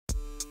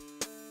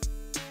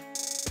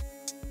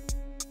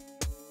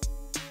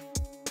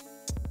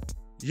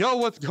Yo,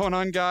 what's going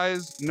on,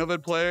 guys?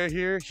 NovedPlayer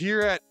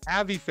here at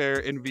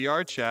AVIFAIR in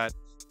VRChat,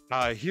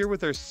 here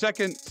with our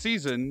second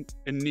season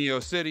in Neo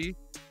City.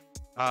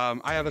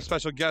 I have a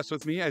special guest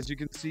with me, as you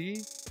can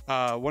see,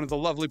 one of the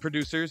lovely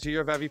producers here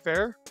of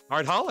AVIFAIR,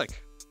 Artholic.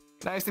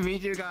 Nice to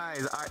meet you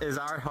guys. Is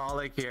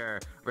Artholic here.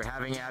 We're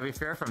having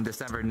AVIFAIR from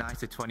December 9th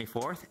to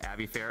 24th.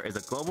 AVIFAIR is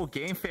a global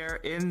game fair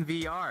in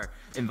VR,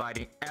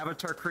 inviting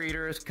avatar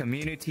creators,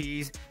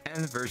 communities,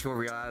 and virtual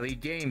reality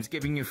games,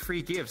 giving you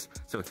free gifts.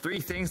 So 3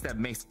 things that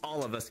makes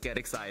all of us get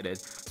excited.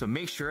 So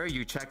make sure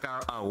you check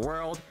out our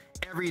world.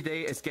 Every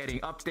day is getting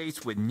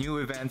updates with new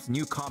events,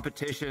 new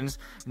competitions,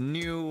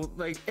 new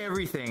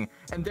everything.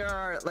 And there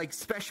are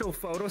special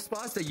photo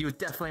spots that you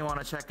definitely want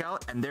to check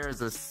out. And there's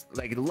this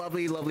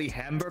lovely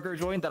hamburger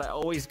joint that I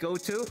always go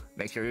to.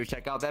 Make sure you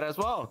check out that as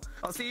well.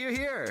 I'll see you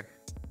here.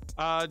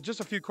 Just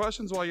a few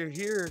questions while you're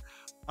here.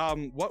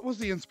 What was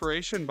the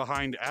inspiration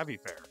behind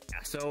AVIFAIR?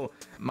 So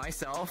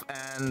myself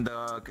and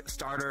the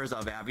starters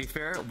of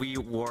AVIFAIR, we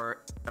were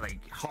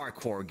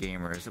hardcore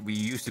gamers. We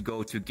used to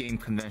go to game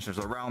conventions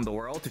around the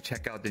world to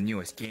check out the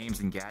newest games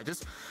and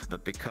gadgets.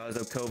 But because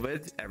of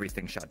COVID,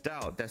 everything shut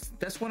down.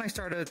 That's when I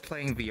started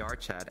playing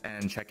VRChat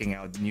and checking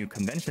out new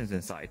conventions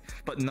inside.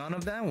 But none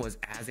of them was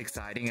as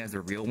exciting as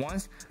the real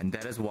ones. And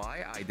that is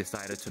why I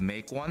decided to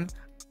make one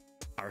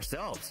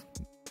ourselves,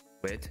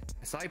 with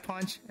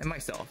SidePunch and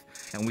myself,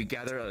 and we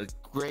gathered a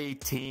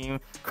great team,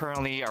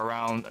 currently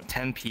around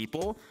 10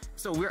 people.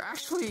 So we're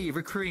actually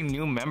recruiting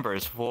new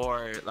members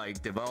for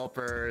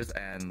developers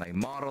and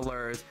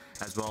modelers,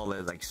 as well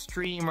as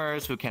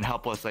streamers who can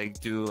help us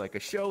do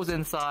shows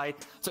inside.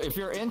 So if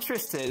you're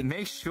interested,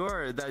 make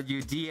sure that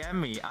you DM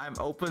me. I'm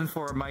open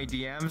for my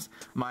DMs.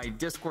 My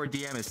Discord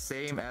DM is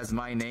same as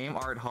my name,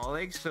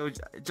 Artholic. So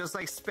just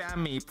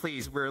spam me,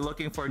 please. We're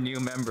looking for new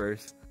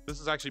members. This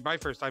is actually my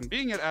first time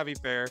being at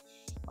AVIFAIR,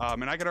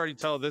 and I can already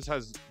tell this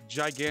has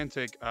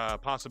gigantic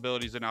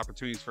possibilities and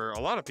opportunities for a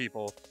lot of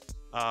people.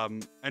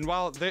 And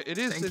while it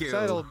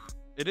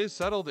is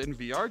settled in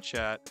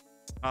VRChat,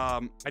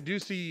 I do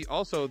see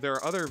also there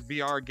are other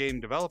VR game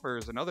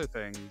developers and other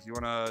things. You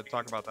want to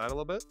talk about that a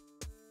little bit?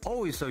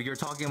 Oh, so you're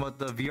talking about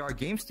the VR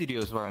game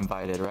studios who are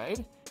invited,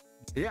 right?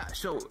 Yeah,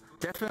 so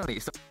definitely.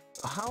 So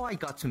how I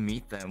got to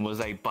meet them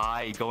was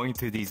by going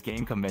to these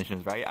game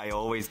conventions, right? I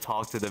always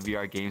talk to the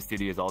VR game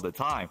studios all the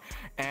time,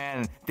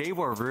 and they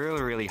were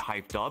really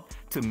hyped up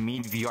to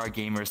meet VR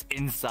gamers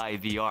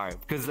inside VR,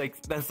 because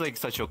that's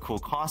such a cool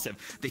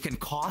concept. They can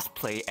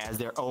cosplay as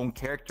their own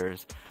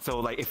characters.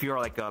 So if you're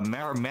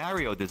a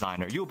Mario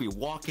designer, you'll be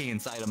walking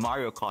inside a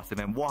Mario costume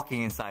and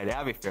walking inside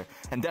AVIFAIR,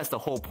 and that's the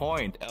whole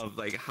point of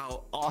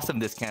how awesome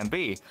this can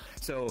be.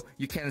 So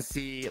you can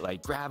see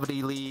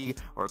Gravity League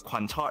or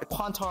Quantar.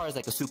 Quantar is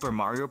a Super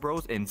Mario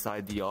Bros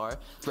inside VR.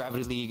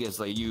 Gravity League is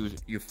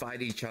you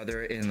fight each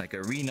other in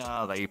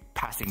arena,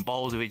 passing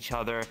balls with each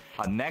other.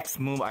 Next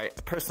move, I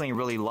personally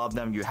really love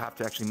them. You have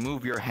to actually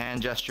move your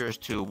hand gestures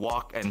to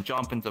walk and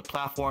jump into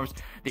platforms.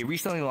 They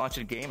recently launched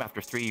a game after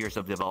 3 years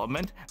of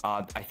development.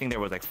 I think there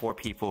was 4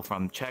 people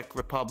from Czech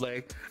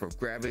Republic. For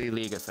Gravity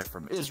League, it's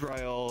from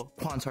Israel.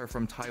 Quantar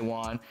from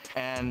Taiwan,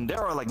 and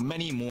there are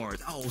many more.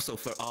 Also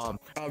for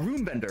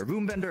Room Bender.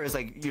 Room Bender is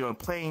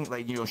playing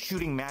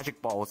shooting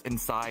magic balls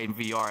inside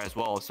VR as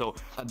well. So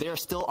they're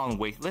still on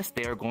waitlist.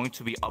 They are going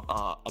to be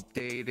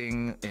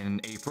updating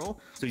in April.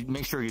 So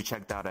make sure you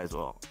check that as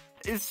well.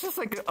 It's just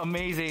an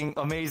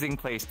amazing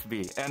place to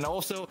be. And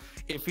also,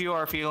 if you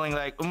are feeling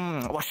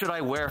what should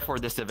I wear for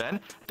this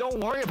event? Don't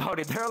worry about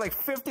it. There are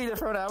 50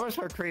 different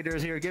avatar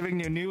creators here giving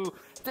you new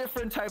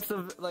different types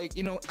of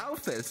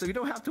outfits. So you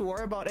don't have to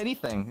worry about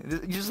anything.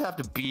 You just have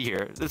to be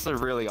here. This is a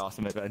really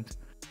awesome event.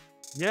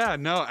 Yeah,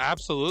 no,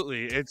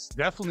 absolutely. It's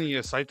definitely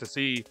a sight to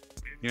see.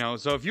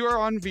 So if you are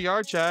on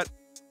VRChat,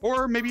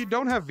 or maybe you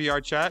don't have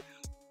VRChat,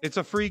 it's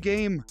a free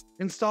game.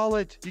 Install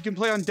it. You can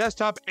play on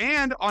desktop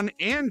and on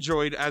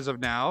Android as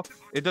of now.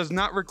 It does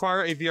not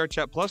require a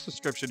VRChat Plus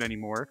subscription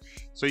anymore.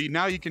 So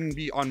now you can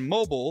be on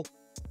mobile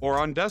or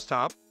on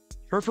desktop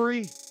for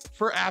free,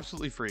 for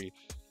absolutely free.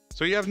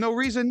 So you have no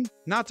reason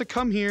not to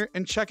come here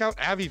and check out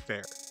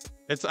AVIFAIR.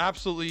 It's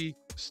absolutely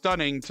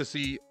stunning to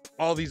see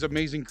all these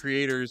amazing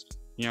creators,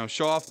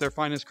 show off their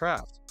finest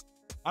craft.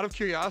 Out of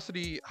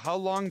curiosity, how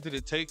long did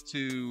it take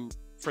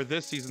for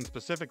this season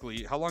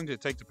specifically, how long did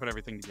it take to put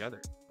everything together?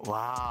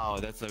 Wow,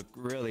 that's a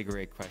really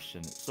great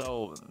question.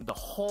 So the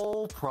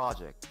whole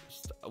project,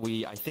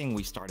 I think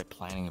we started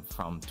planning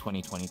from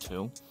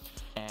 2022,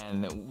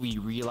 and we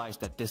realized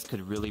that this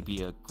could really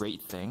be a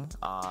great thing,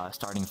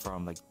 starting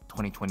from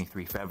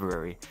 2023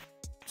 February.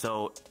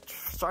 So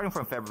starting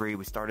from February,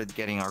 we started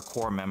getting our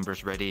core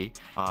members ready,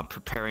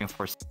 preparing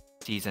for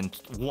season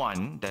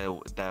 1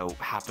 that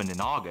happened in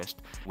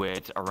August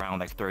with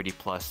around 30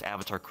 plus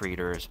avatar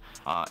creators,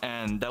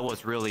 and that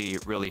was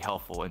really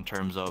helpful in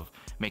terms of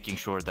making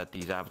sure that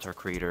these avatar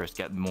creators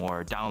get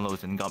more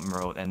downloads in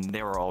Gumroad, and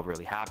they were all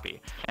really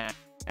happy.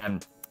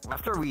 And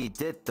after we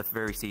did the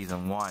very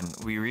season 1,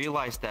 we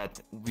realized that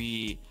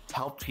we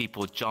helped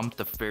people jump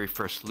the very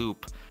first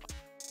loop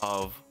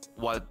of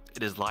what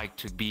it is like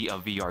to be a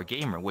VR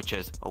gamer, which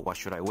is, oh, what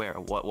should I wear?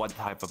 What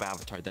type of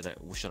avatar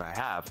should I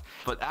have?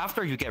 But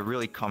after you get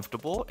really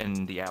comfortable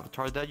in the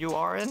avatar that you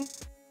are in,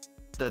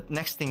 the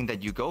next thing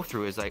that you go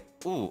through is like,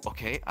 oh,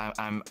 okay,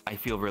 I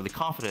feel really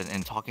confident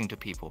in talking to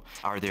people.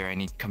 Are there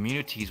any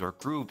communities or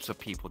groups of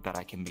people that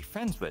I can be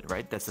friends with,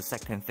 right? That's the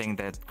second thing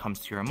that comes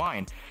to your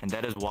mind. And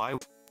that is why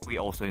we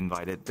also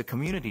invited the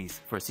communities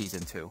for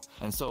season 2.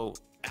 And so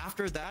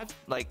after that,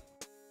 like,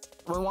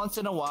 once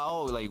in a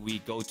while, like, we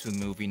go to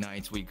movie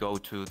nights, we go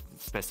to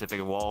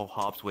specific wall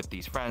hops with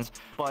these friends,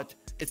 but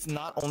it's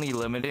not only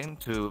limited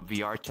to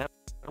VRChat,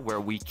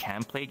 where we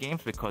can play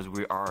games because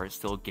we are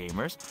still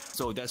gamers.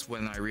 So that's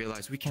when I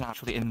realized we can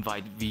actually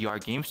invite VR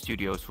game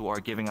studios who are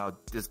giving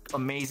out this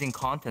amazing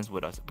content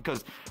with us,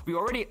 because we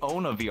already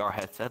own a VR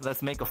headset.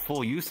 Let's make a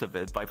full use of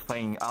it by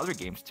playing other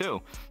games too.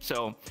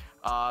 So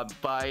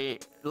by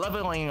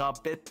leveling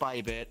up bit by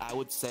bit, I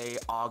would say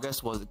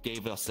August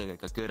gave us a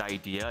good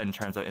idea in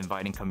terms of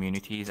inviting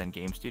communities and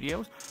game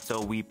studios. So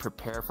we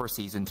prepare for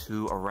season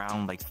 2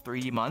 around like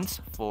 3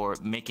 months for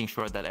making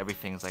sure that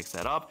everything's like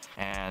set up.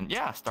 And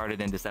yeah,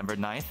 started in December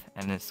 9th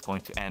and it's going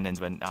to end in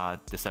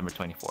December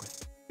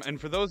 24th. And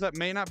for those that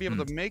may not be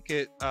able to make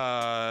it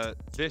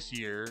this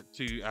year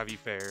to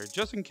AVIFAIR,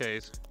 just in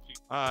case,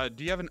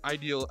 do you have an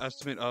ideal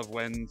estimate of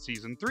when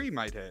season 3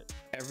 might hit?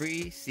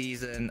 Every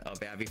season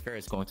of AVIFAIR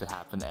is going to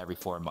happen every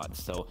 4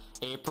 months. So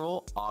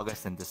April,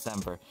 August, and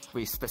December.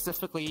 We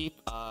specifically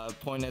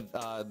pointed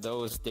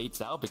those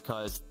dates out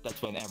because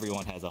that's when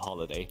everyone has a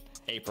holiday.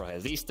 April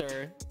has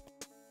Easter,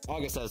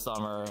 August has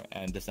summer,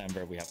 and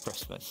December we have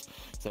Christmas.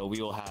 So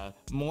we will have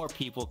more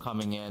people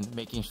coming in,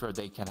 making sure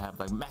they can have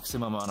like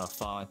maximum amount of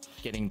fun,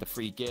 getting the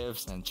free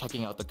gifts and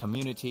checking out the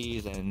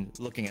communities and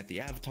looking at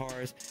the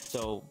avatars.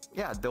 So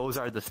yeah, those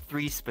are the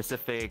 3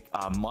 specific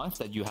months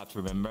that you have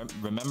to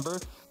remember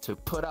to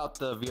put out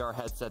the VR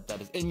headset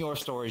that is in your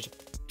storage,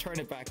 turn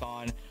it back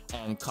on,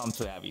 and come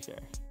to AVIFAIR.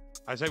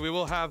 I say we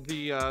will have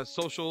the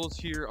socials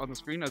here on the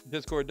screen at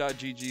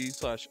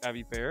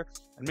discord.gg/AVIFAIR,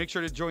 and make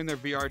sure to join their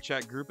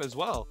VRChat group as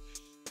well.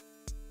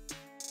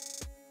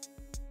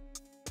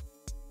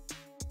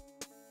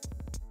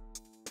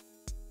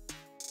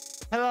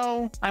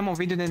 Hello, I'm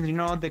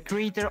Ovidiu-Dendrino, the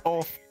creator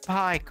of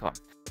PAIcom.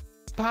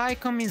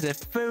 PAIcom is a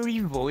furry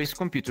voice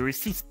computer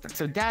assistant,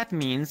 so that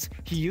means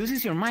he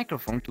uses your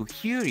microphone to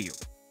hear you.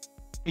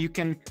 You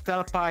can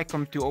tell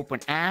PAIcom to open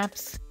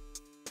apps,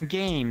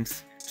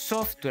 games,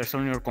 softwares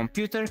on your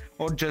computer,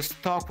 or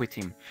just talk with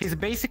him. He's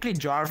basically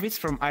Jarvis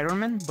from Iron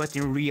Man, but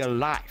in real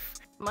life.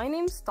 My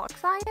name's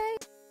Toxaye,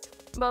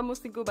 but I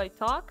mostly go by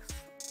Tox,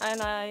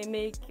 and I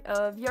make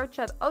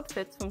VRChat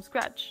outfits from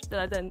scratch that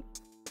I then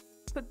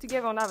put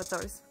together on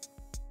avatars.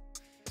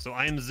 So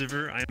I am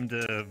TheZiver. I am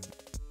the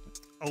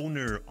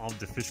owner of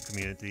the fish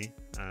community.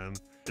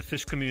 The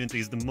fish community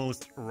is the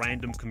most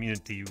random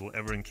community you will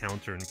ever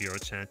encounter in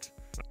VRChat.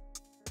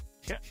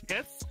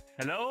 Yes,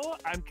 hello,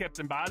 I'm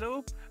Captain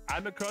Balu.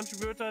 I'm a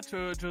contributor to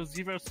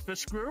TheZiver's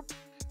fish group.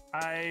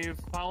 I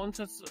found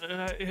his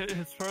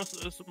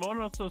first is one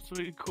of the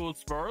 3 cool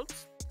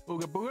worlds,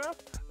 Ooga Booga.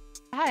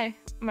 Hi,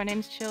 my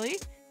name's Chili.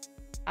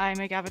 I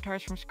make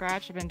avatars from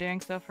scratch. I've been doing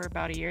so for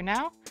about a year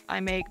now. I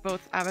make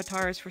both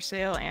avatars for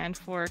sale and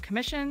for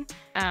commission,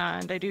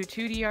 and I do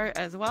 2D art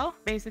as well.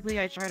 Basically,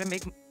 I try to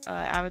make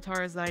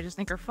avatars that I just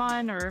think are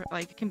fun, or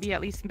like can be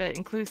at least a bit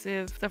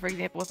inclusive. So for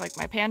example, with like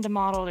my panda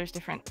model, there's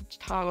different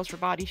toggles for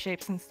body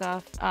shapes and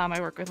stuff. I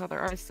work with other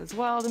artists as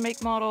well to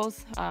make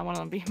models, one of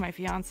them being my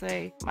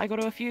fiance. I go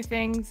to a few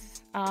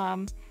things,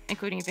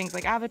 including things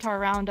like Avatar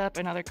Roundup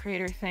and other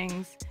creator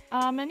things.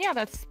 And yeah,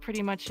 that's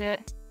pretty much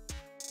it.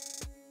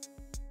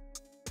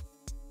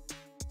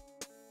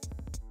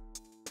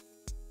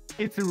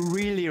 It's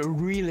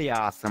really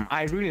awesome.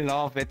 I really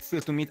love it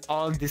to meet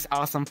all these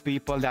awesome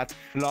people that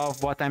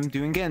love what I'm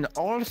doing, and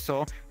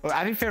also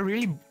AVIFAIR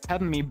really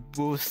helped me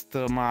boost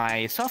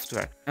my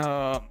software.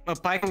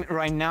 PAIcom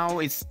right now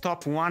is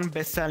top 1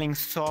 best-selling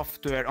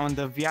software on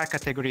the VR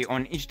category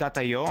on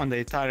itch.io, on the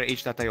entire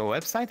itch.io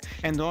website,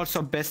 and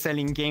also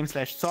best-selling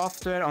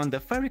game/software on the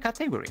furry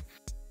category.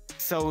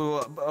 So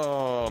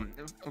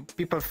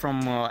people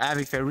from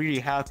AVIFAIR really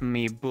helped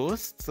me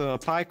boost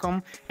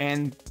PAIcom,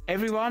 and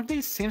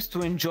everybody seems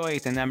to enjoy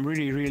it, and I'm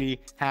really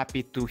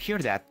happy to hear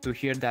that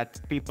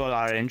people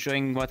are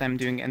enjoying what I'm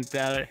doing and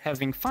they're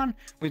having fun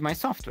with my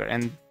software,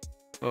 and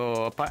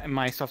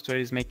my software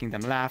is making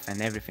them laugh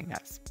and everything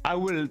else. I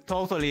will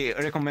totally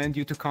recommend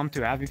you to come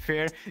to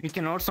AVIFAIR. You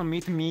can also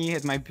meet me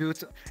at my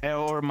booth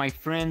or my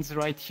friends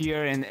right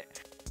here, and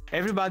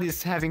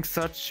everybody's having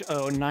such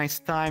a nice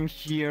time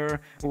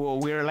here.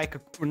 We're like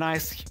a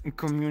nice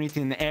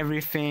community and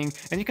everything,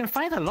 and you can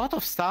find a lot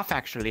of stuff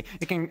actually.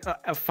 You can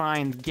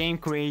find game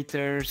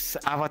creators,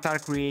 avatar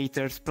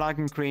creators,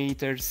 plugin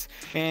creators,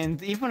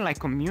 and even like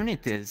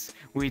communities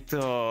with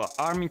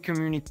army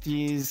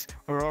communities,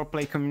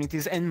 roleplay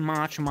communities, and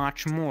much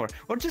more.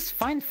 Or just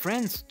find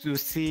friends to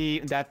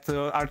see that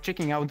are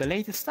checking out the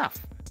latest stuff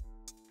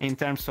in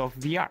terms of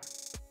VR.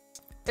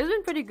 It's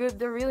been pretty good.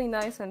 They're really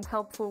nice and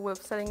helpful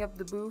with setting up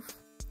the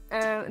booth.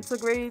 and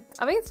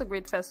I think it's a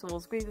great festival.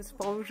 It's great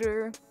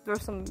exposure.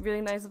 There's some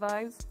really nice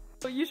vibes.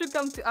 But you should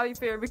come to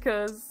AVIFAIR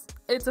because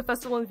it's a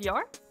festival in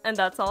VR, and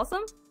that's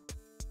awesome.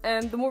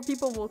 And the more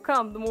people will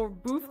come, the more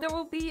booth there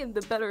will be, and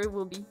the better it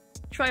will be.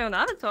 Try on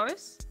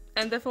avatars,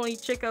 and definitely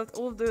check out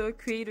all the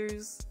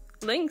creators'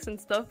 links and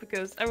stuff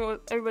because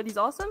everybody's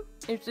awesome.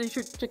 And you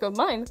should check out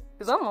mine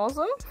because I'm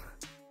awesome.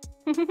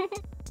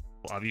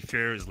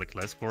 AVIFAIR is like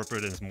less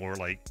corporate and it's more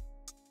like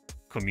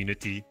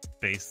community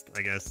based,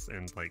 I guess,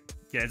 and like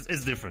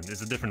it's different.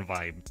 It's a different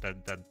vibe.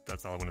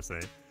 That's all I want to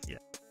say. Yeah.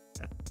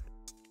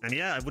 And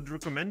yeah, I would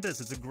recommend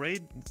this. It's a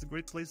great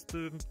place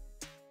to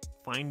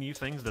find new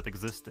things that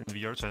exist in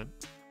VRChat.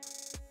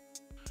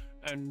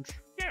 And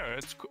yeah,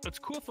 it's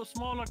cool for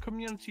smaller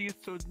communities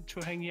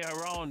to hang here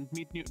around,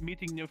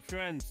 meeting new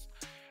friends.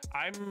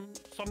 I'm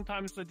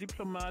sometimes a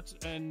diplomat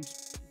and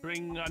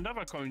bring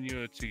another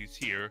communities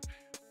here.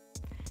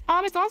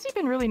 It's honestly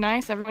been really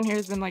nice. Everyone here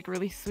has been like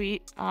really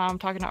sweet.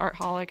 Talking to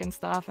Artholic and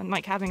stuff, and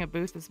like having a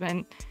booth has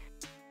been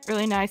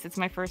really nice. It's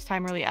my first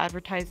time really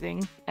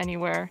advertising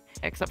anywhere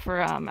except for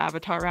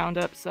Avatar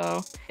Roundup,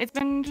 so it's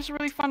been just a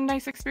really fun,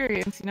 nice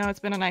experience. You know, it's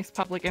been a nice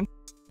public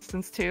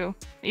instance too.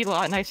 A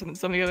lot nicer than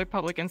some of the other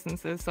public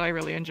instances, so I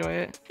really enjoy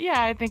it.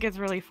 Yeah, I think it's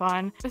really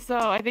fun. So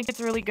I think it's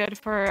really good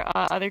for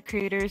other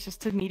creators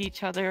just to meet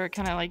each other,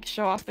 kind of like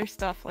show off their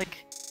stuff,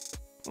 like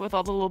with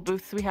all the little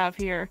booths we have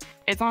here.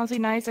 It's honestly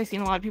nice. I've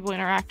seen a lot of people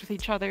interact with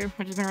each other,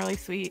 which has been really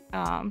sweet.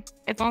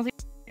 It's honestly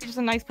just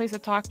a nice place to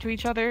talk to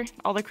each other.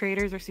 All the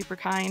creators are super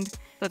kind, so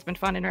it's been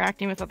fun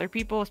interacting with other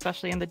people,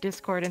 especially in the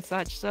Discord and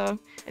such, so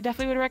I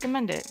definitely would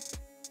recommend it.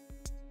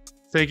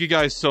 Thank you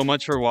guys so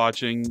much for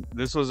watching.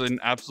 This was an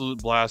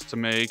absolute blast to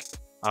make.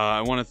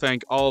 I want to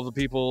thank all of the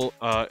people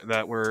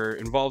that were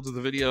involved with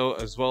the video,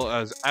 as well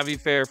as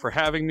AVIFAIR for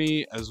having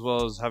me, as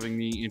well as having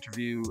me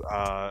interview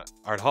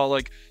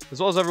Artholic,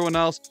 as well as everyone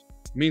else.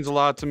 It means a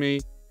lot to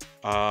me.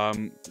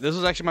 This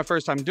is actually my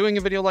first time doing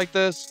a video like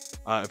this.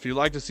 If you'd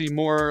like to see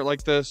more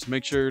like this,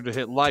 make sure to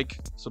hit like,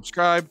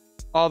 subscribe,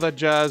 all that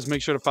jazz.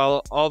 Make sure to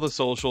follow all the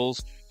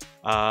socials.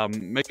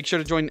 Make sure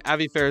to join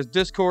AVIFAIR's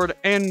Discord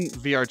and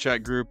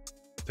VRChat group.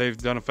 They've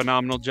done a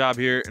phenomenal job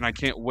here, and I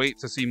can't wait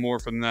to see more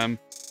from them.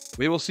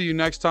 We will see you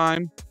next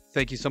time.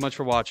 Thank you so much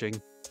for watching.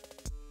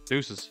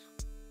 Deuces.